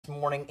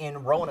Morning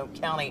in Roanoke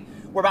County,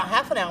 where about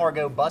half an hour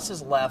ago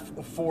buses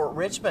left for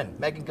Richmond.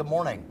 Megan, good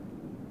morning.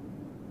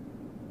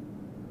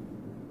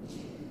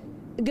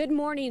 Good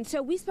morning.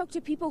 So we spoke to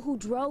people who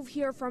drove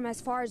here from as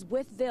far as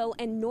Wytheville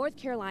and North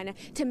Carolina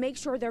to make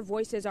sure their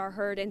voices are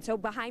heard. And so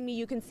behind me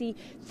you can see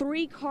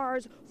 3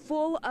 cars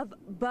full of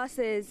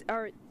buses,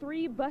 or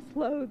 3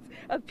 busloads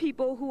of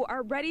people who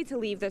are ready to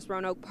leave this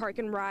Roanoke Park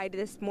and Ride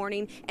this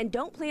morning and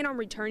don't plan on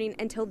returning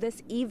until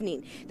this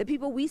evening. The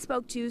people we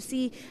spoke to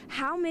see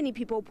how many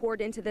people poured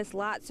into this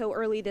lot so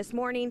early this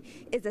morning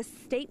is a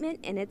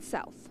statement in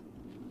itself.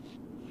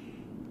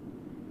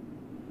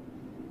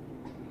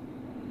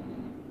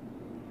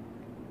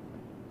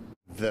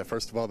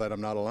 First of all, that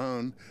I'm not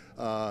alone.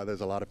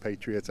 There's a lot of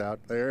patriots out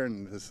there,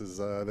 and this is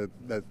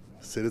that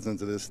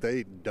citizens of this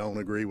state don't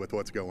agree with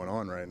what's going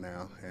on right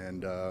now.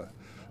 And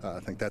I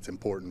think that's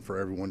important for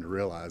everyone to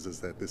realize, is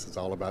that this is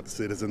all about the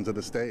citizens of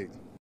the state.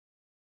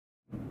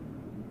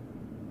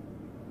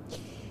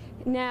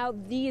 Now,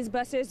 these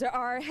buses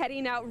are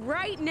heading out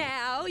right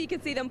now. You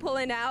can see them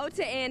pulling out,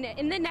 and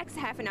in the next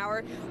half an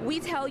hour, we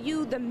tell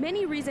you the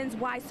many reasons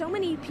why so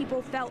many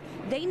people felt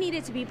they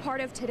needed to be part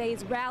of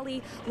today's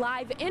rally.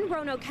 Live in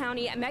Roanoke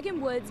County,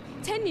 Megan Woods,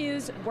 10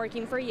 News,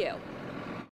 working for you.